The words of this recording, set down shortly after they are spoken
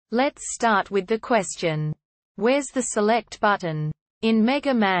Let's start with the question. Where's the select button? In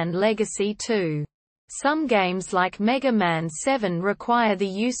Mega Man Legacy 2. Some games like Mega Man 7 require the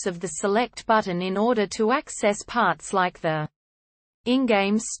use of the select button in order to access parts like the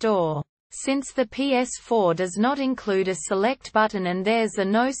in-game store. Since the PS4 does not include a select button and there's a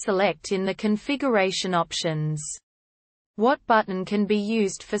no select in the configuration options, what button can be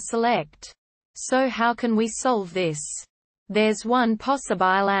used for select? So how can we solve this? There's one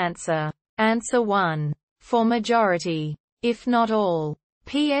possible answer. Answer 1. For majority, if not all,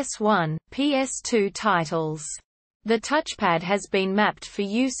 PS1, PS2 titles, the touchpad has been mapped for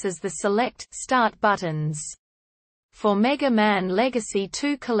use as the select, start buttons. For Mega Man Legacy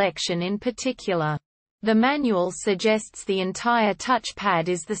 2 collection in particular, the manual suggests the entire touchpad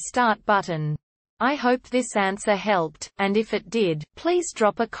is the start button. I hope this answer helped, and if it did, please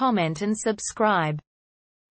drop a comment and subscribe.